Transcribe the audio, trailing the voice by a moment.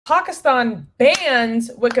Pakistan bans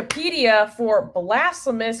Wikipedia for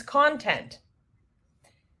blasphemous content.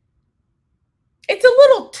 It's a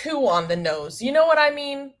little too on the nose. You know what I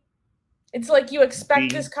mean? It's like you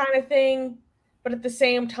expect this kind of thing, but at the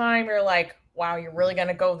same time, you're like, wow, you're really going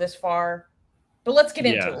to go this far? But let's get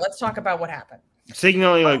into it. Let's talk about what happened.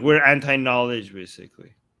 Signaling like we're anti-knowledge,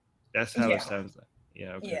 basically. That's how it sounds like.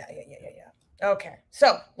 Yeah. Okay. Yeah. Okay.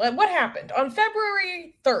 So what happened? On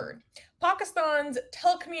February 3rd, Pakistan's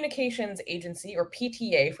Telecommunications Agency, or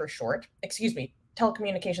PTA for short,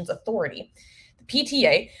 Telecommunications Authority, the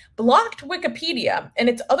PTA, blocked Wikipedia and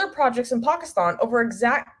its other projects in Pakistan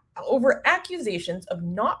over accusations of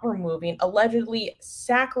not removing allegedly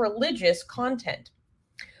sacrilegious content.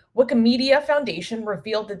 Wikimedia Foundation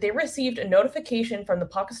revealed that they received a notification from the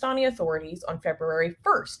Pakistani authorities on February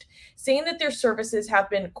 1st, saying that their services have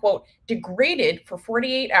been, quote, degraded for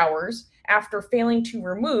 48 hours after failing to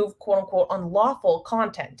remove, quote unquote, unlawful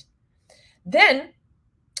content. Then,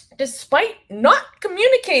 despite not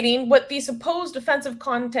communicating what the supposed offensive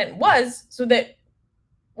content was so that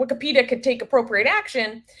Wikipedia could take appropriate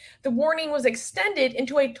action, the warning was extended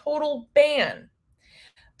into a total ban.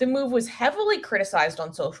 The move was heavily criticized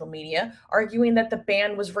on social media, arguing that the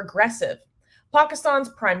ban was regressive. Pakistan's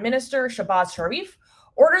Prime Minister Shahbaz Sharif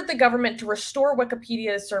ordered the government to restore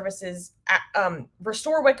Wikipedia's services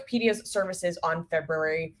on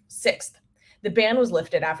February 6th. The ban was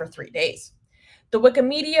lifted after 3 days. The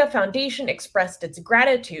Wikimedia Foundation expressed its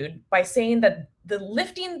gratitude by saying that the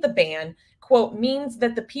lifting the ban, quote, means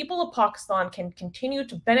that the people of Pakistan can continue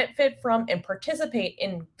to benefit from and participate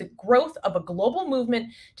in the growth of a global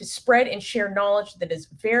movement to spread and share knowledge that is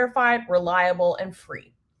verified, reliable, and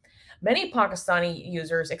free. Many Pakistani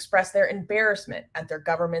users expressed their embarrassment at their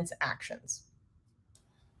government's actions.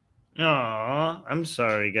 Aw, I'm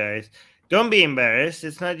sorry, guys. Don't be embarrassed.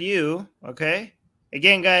 It's not you, okay?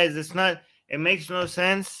 Again, guys, it makes no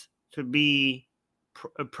sense to be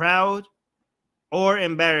proud or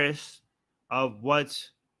embarrassed of what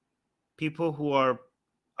other people who are,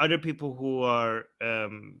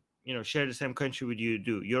 share the same country with you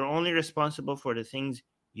do. You're only responsible for the things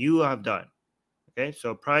you have done. Okay,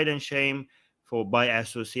 so pride and shame by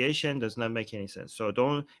association does not make any sense.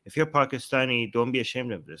 So if you're Pakistani, don't be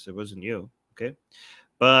ashamed of this. It wasn't you. Okay,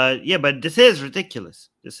 but this is ridiculous.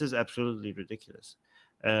 This is absolutely ridiculous.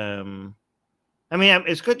 I mean,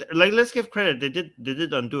 it's good. Like, let's give credit. They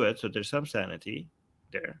did undo it, so there's some sanity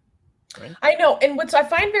there. Right? I know, and what I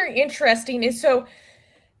find very interesting is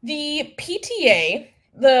the PTA,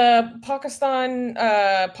 the Pakistani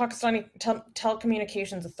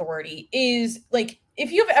Telecommunications Authority, is like,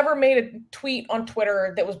 if you've ever made a tweet on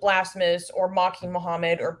Twitter that was blasphemous or mocking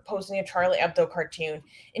Muhammad or posting a Charlie Hebdo cartoon,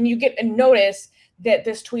 and you get a notice that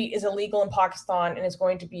this tweet is illegal in Pakistan and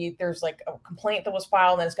there's like a complaint that was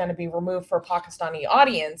filed and it's going to be removed for a Pakistani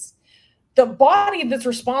audience, the body that's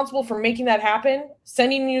responsible for making that happen,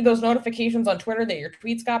 sending you those notifications on Twitter that your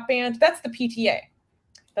tweets got banned, that's the PTA.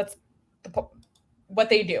 That's what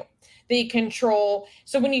they do. They control.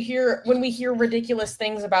 So when we hear ridiculous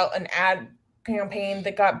things about an ad campaign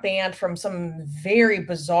that got banned from some very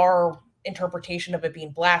bizarre interpretation of it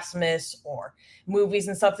being blasphemous, or movies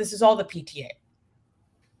and stuff, this is all the PTA.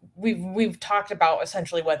 We've talked about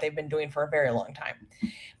essentially what they've been doing for a very long time.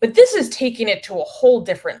 But this is taking it to a whole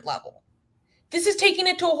different level.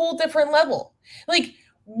 Like,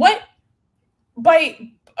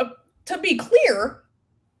 to be clear,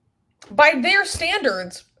 by their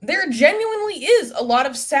standards, there genuinely is a lot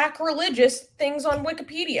of sacrilegious things on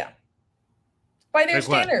Wikipedia. By their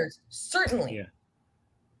standards, certainly. Yeah.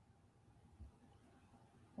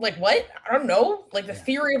 Like what? I don't know. Like the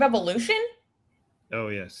theory of evolution? Oh,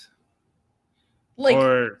 yes. Like,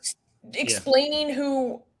 explaining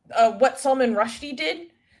what Salman Rushdie did.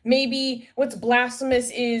 Maybe what's blasphemous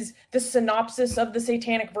is the synopsis of the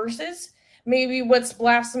Satanic Verses. Maybe what's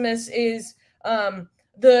blasphemous is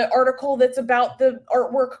the article that's about the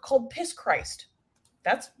artwork called Piss Christ.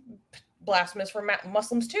 That's blasphemous for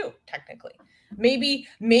Muslims too, technically. Maybe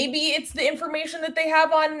it's the information that they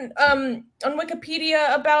have on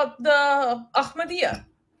Wikipedia about the Ahmadiyya.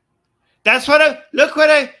 That's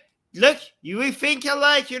you think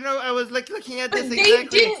alike, I was like looking at this but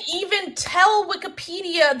exactly. They didn't even tell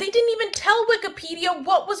Wikipedia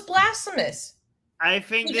what was blasphemous. I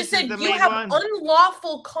think they this just said you have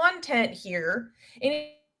unlawful content here, and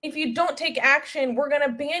if you don't take action, we're going to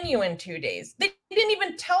ban you in 2 days. They didn't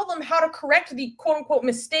even tell them how to correct the quote-unquote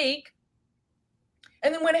mistake,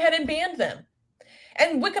 and then went ahead and banned them.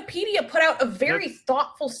 And Wikipedia put out a very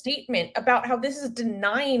thoughtful statement about how this is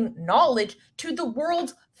denying knowledge to the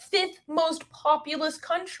world's 5th most populous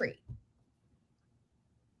country.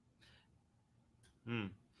 Hmm.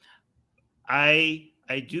 I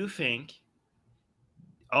do think,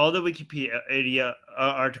 all the Wikipedia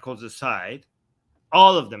articles aside,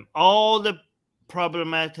 all of them, all the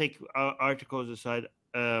problematic articles aside,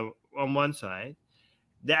 on one side,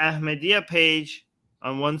 the Ahmadiyya page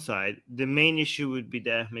on one side, the main issue would be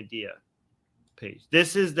the Ahmadiyya page.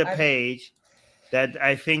 This is the page that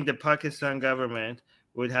I think the Pakistan government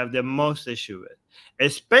would have the most issue with,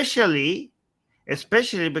 especially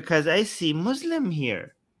because I see Muslim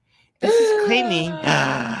here. This is claiming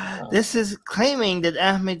that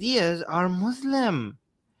Ahmadiyyas are Muslim.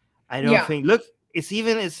 I don't think. Look, it's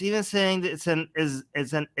even saying that it's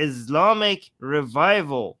an Islamic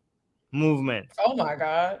revival movement. Oh my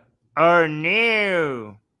God. Or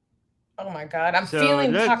no. Oh my God. I'm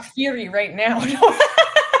feeling takfiri right now.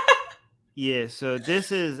 Yeah, so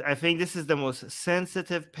I think this is the most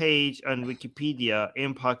sensitive page on Wikipedia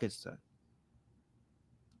in Pakistan.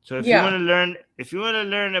 So if you want to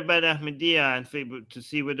learn about Ahmadiyya and to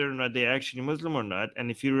see whether or not they're actually Muslim or not, and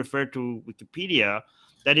if you refer to Wikipedia,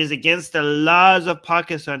 that is against the laws of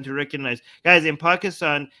Pakistan to recognize. Guys, in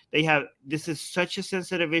Pakistan, this is such a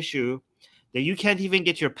sensitive issue that you can't even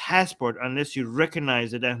get your passport unless you recognize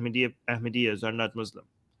that Ahmadiyyas are not Muslim.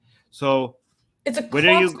 So it's a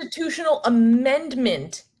constitutional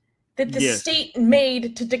amendment that the state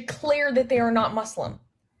made to declare that they are not Muslim.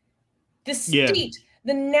 The state,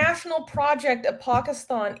 the national project of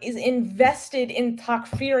Pakistan, is invested in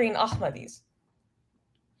takfiring Ahmadis.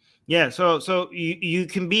 Yeah, so you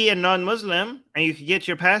can be a non-Muslim and you can get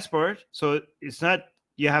your passport. So it's not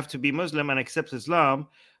you have to be Muslim and accept Islam,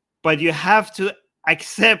 but you have to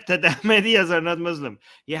accept that the Ahmadiyyas are not Muslim.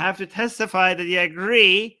 You have to testify that you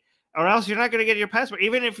agree, or else you're not going to get your passport.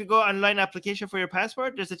 Even if you go online application for your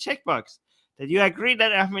passport, there's a checkbox that you agree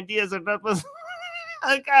that Ahmadiyyas are not Muslim.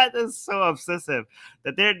 Oh God, that's so obsessive.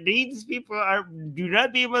 That these people do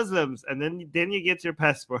not be Muslims, and then you get your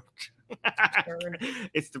passport.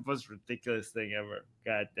 It's the most ridiculous thing ever.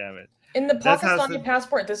 God damn it. In the Pakistani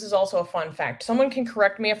passport, this is also a fun fact. Someone can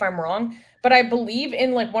correct me if I'm wrong, but I believe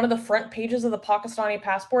in like one of the front pages of the Pakistani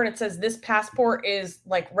passport, it says this passport is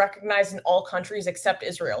like recognized in all countries except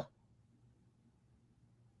Israel.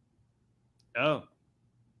 Oh.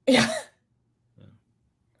 Yeah.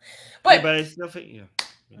 But I still think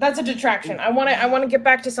that's a detraction. I want to get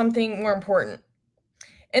back to something more important.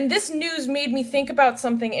 And this news made me think about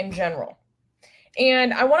something in general.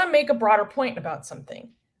 And I want to make a broader point about something.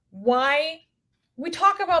 Why we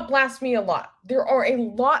talk about blasphemy a lot. There are a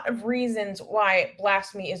lot of reasons why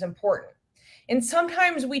blasphemy is important. And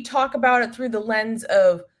sometimes we talk about it through the lens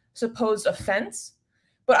of supposed offense,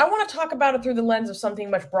 but I want to talk about it through the lens of something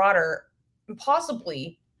much broader and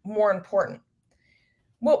possibly more important.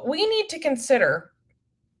 What we need to consider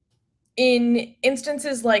in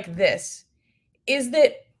instances like this is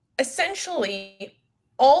that essentially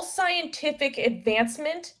all scientific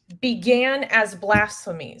advancement began as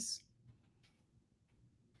blasphemies.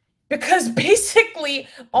 Because basically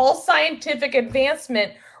all scientific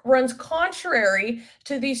advancement runs contrary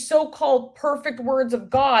to these so-called perfect words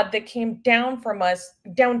of God that came down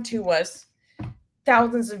to us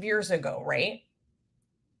thousands of years ago, right?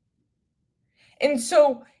 And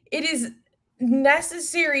so it is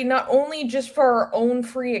necessary not only just for our own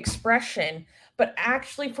free expression, but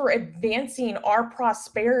actually for advancing our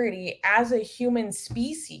prosperity as a human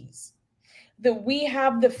species, that we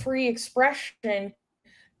have the free expression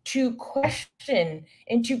to question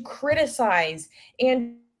and to criticize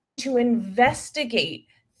and to investigate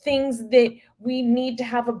things that we need to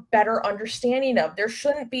have a better understanding of. There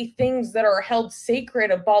shouldn't be things that are held sacred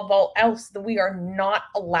above all else that we are not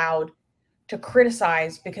allowed to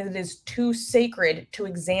criticize because it is too sacred to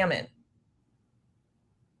examine.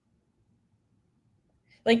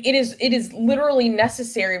 Like it is literally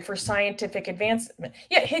necessary for scientific advancement.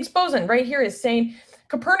 Yeah, Higgs boson right here is saying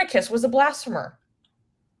Copernicus was a blasphemer.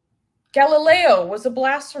 Galileo was a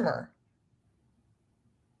blasphemer.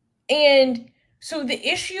 And so the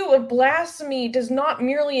issue of blasphemy does not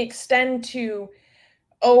merely extend to,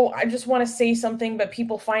 oh, I just want to say something, but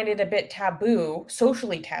people find it a bit taboo,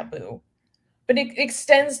 socially taboo. But it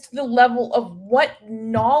extends to the level of what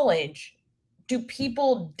knowledge do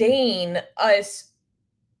people deign us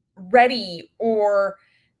ready or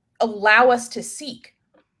allow us to seek.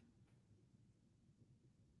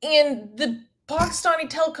 And the Pakistani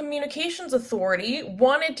Telecommunications Authority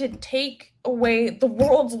wanted to take away the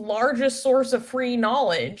world's largest source of free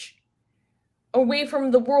knowledge away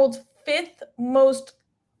from the world's 5th most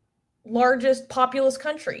largest populous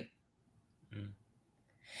country.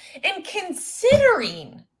 And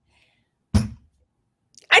considering, I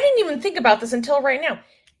didn't even think about this until right now,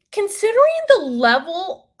 considering the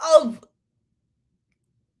level of,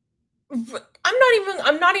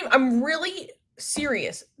 I'm really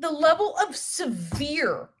serious. The level of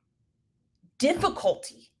severe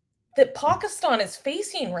difficulty that Pakistan is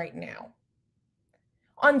facing right now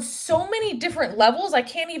on so many different levels, I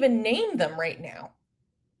can't even name them right now.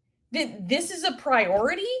 That this is a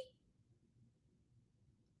priority.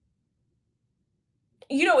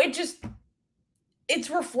 You know, it's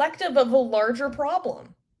reflective of a larger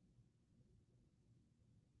problem.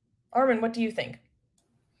 Armin, what do you think?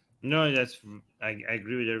 No, I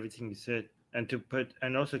agree with everything you said. And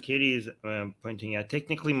also Katie is pointing out,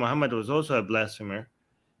 technically Muhammad was also a blasphemer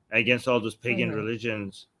against all those pagan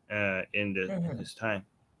religions in his time.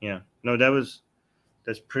 Yeah. No, that's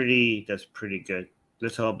pretty good.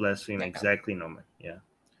 Let's all blaspheme exactly, Norman. Yeah.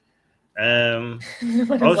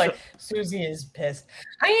 Also, like, Susie is pissed.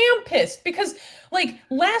 I am pissed because, like,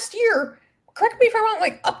 last year, correct me if I'm wrong,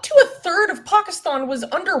 like up to a third of Pakistan was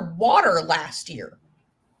underwater last year.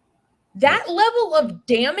 That level of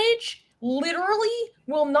damage literally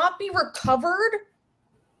will not be recovered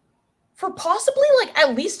for possibly like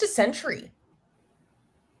at least a century.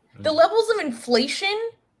 The levels of inflation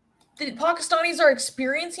that Pakistanis are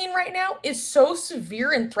experiencing right now is so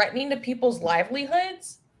severe and threatening to people's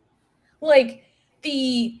livelihoods. Like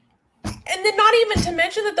and then not even to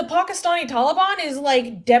mention that the Pakistani Taliban is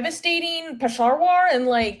like devastating Peshawar and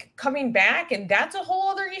like coming back, and that's a whole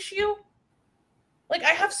other issue. Like I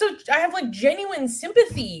have like genuine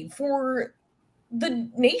sympathy for the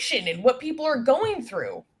nation and what people are going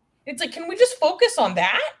through. It's like, can we just focus on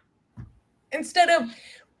that instead of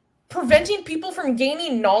preventing people from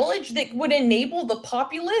gaining knowledge that would enable the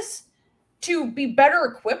populace to be better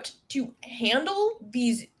equipped to handle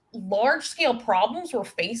these large-scale problems we're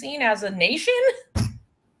facing as a nation?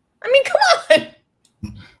 I mean, come on.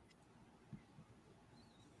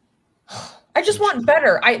 I just want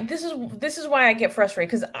better. This is why I get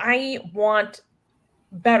frustrated, because I want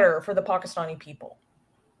better for the Pakistani people.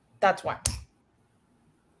 That's why.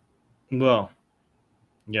 Well,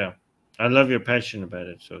 yeah. I love your passion about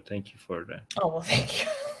it, so thank you for that. Oh, well, thank you.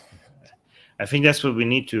 I think that's what we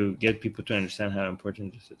need to get people to understand how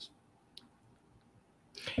important this is.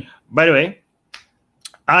 By the way,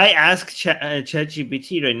 I asked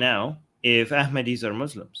ChatGPT right now if Ahmadis are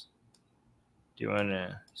Muslims. Do you want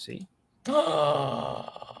to see?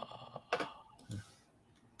 Oh,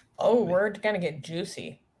 we're going to get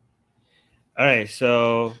juicy. All right,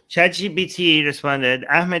 so ChatGPT responded,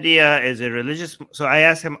 Ahmadiyya is a religious... So I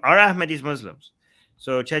asked him, are Ahmadis Muslims?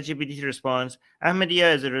 So ChatGPT responds,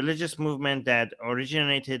 Ahmadiyya is a religious movement that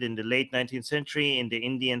originated in the late 19th century in the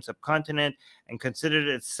Indian subcontinent and considered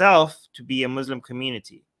itself to be a Muslim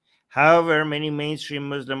community. However, many mainstream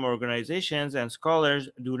Muslim organizations and scholars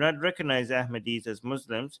do not recognize Ahmadis as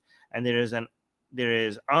Muslims, and there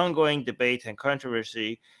is ongoing debate and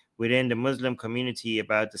controversy within the Muslim community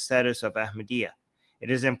about the status of Ahmadiyya.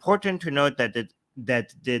 It is important to note that the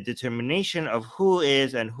determination of who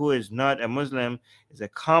is and who is not a Muslim is a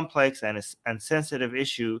complex and sensitive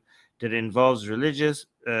issue that involves religious,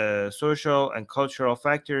 social, and cultural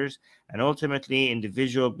factors, and ultimately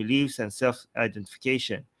individual beliefs and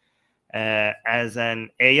self-identification. As an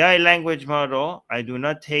AI language model, I do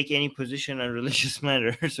not take any position on religious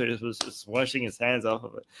matters, so it was just washing his hands off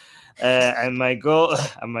of it. And my goal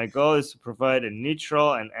is to provide a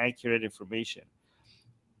neutral and accurate information.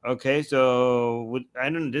 Okay, so I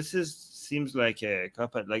don't know. Seems like a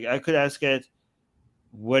cop-out. Like I could ask it,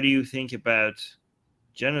 what do you think about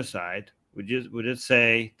genocide? Would it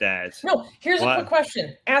say that? No. Here's a quick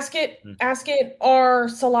question. Ask it. Are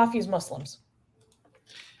Salafis Muslims?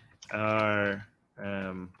 Are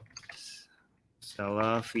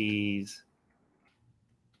Salafis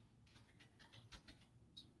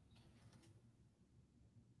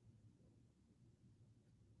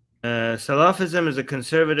Salafism is a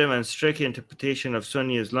conservative and strict interpretation of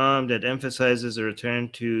Sunni Islam that emphasizes a return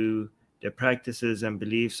to the practices and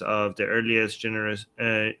beliefs of the earliest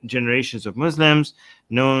generations of Muslims,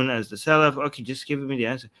 known as the Salaf. Okay, just give me the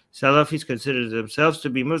answer. Salafis consider themselves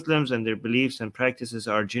to be Muslims, and their beliefs and practices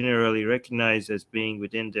are generally recognized as being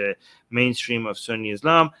within the mainstream of Sunni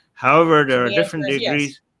Islam. However, there are different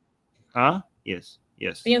degrees. Yes. Huh? Yes.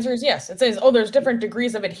 Yes. The answer is yes. It says, there's different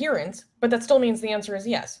degrees of adherence, but that still means the answer is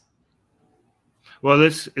yes. Well,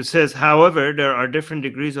 it says, however, there are different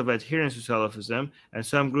degrees of adherence to Salafism, and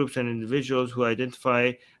some groups and individuals who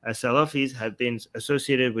identify as Salafis have been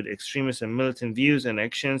associated with extremist and militant views and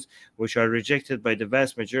actions which are rejected by the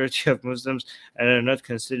vast majority of Muslims and are not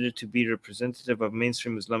considered to be representative of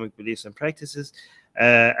mainstream Islamic beliefs and practices.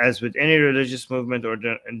 As with any religious movement or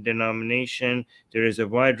denomination, there is a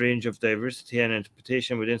wide range of diversity and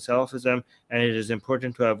interpretation within Salafism, and it is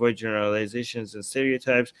important to avoid generalizations and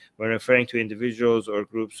stereotypes when referring to individuals or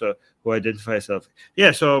groups who identify Salafi.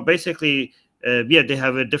 Yeah, so basically, they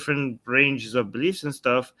have a different ranges of beliefs and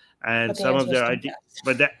stuff, and some of their ideas.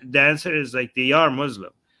 But the answer is like they are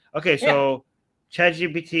Muslim. Okay, so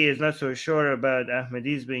ChatGPT is not so sure about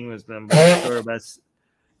Ahmadis being Muslim, but it's sure about.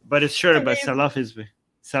 But it's sure about Salafism.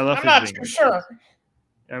 I'm not too sure.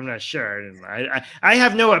 I'm not sure. I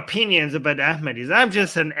have no opinions about Ahmadis. I'm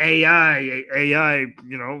just an AI.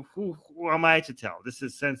 You know, who am I to tell? This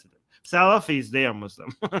is sensitive. Salafis, they are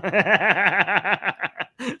Muslim.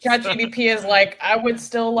 ChatGPT is like, I would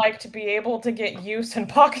still like to be able to get use in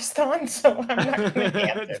Pakistan, so I'm not going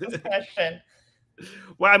to answer this question.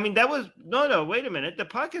 Well, I mean, that was no. Wait a minute. The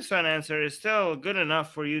Pakistan answer is still good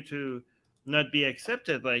enough for you to not be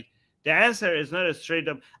accepted. Like, the answer is not a straight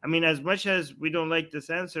up. I mean, as much as we don't like this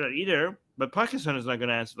answer either, but Pakistan is not going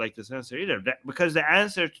to answer like this answer either, because the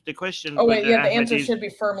answer to the question. Oh wait, the answer should be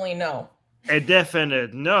firmly no. A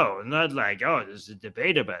definite no, not like, oh, there's a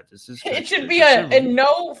debate about this. It should be a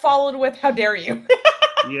no followed with how dare you.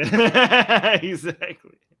 Yeah,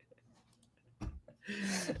 exactly.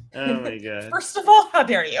 Oh my god. First of all, how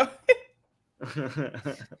dare you?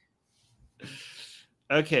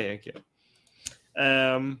 Okay.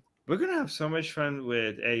 We're gonna have so much fun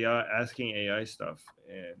with AI, asking AI stuff,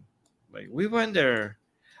 and like we wonder,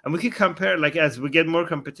 and we could compare, like, as we get more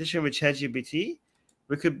competition with ChatGPT,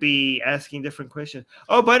 we could be asking different questions.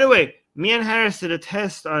 Oh, by the way, me and Harris did a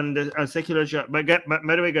test on Secular Jihad. By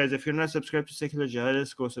the way, guys, if you're not subscribed to Secular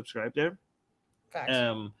Jihadists, go subscribe there.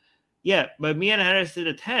 Facts. Yeah, but me and Harris did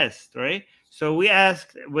a test, right? So we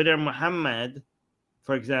asked whether Muhammad,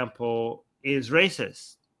 for example, is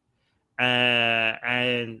racist.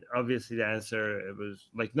 And obviously the answer, it was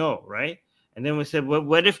like no, right? And then we said, well,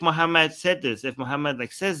 what if Muhammad said this? If Muhammad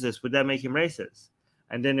like says this, would that make him racist?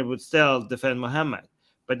 And then it would still defend Muhammad.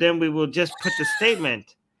 But then we will just put the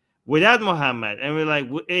statement without Muhammad, and we're like,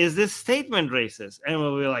 is this statement racist? And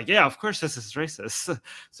we'll be like, yeah, of course this is racist.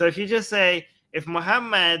 So if you just say, if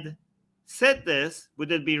Muhammad said this,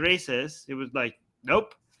 would it be racist? It was like,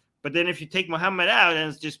 nope. But then if you take Muhammad out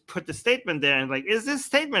and just put the statement there and like, is this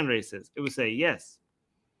statement racist? It would say yes.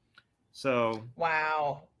 So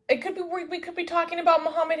wow, it could be, we could be talking about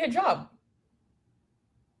Muhammad hijab.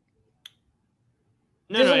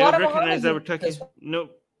 No, I recognize that we're talking. No,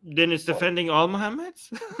 then it's defending all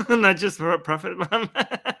Muhammads, not just for Prophet Muhammad.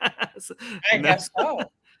 I guess so.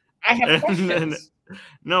 I have questions.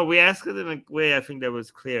 No, we asked it in a way I think that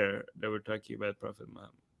was clear that we're talking about Prophet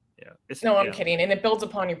Muhammad. Yeah. No, I'm kidding. And it builds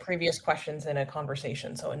upon your previous questions in a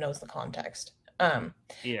conversation, so it knows the context.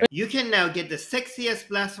 Yeah. You can now get the sexiest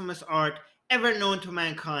blasphemous art ever known to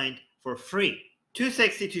mankind for free. Too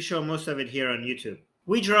sexy to show most of it here on YouTube.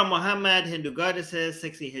 We draw Muhammad, Hindu goddesses,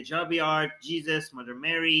 sexy hijabi art, Jesus, Mother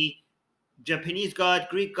Mary, Japanese god,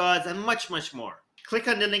 Greek gods, and much, much more. Click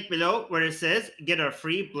on the link below where it says, get our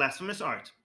free blasphemous art.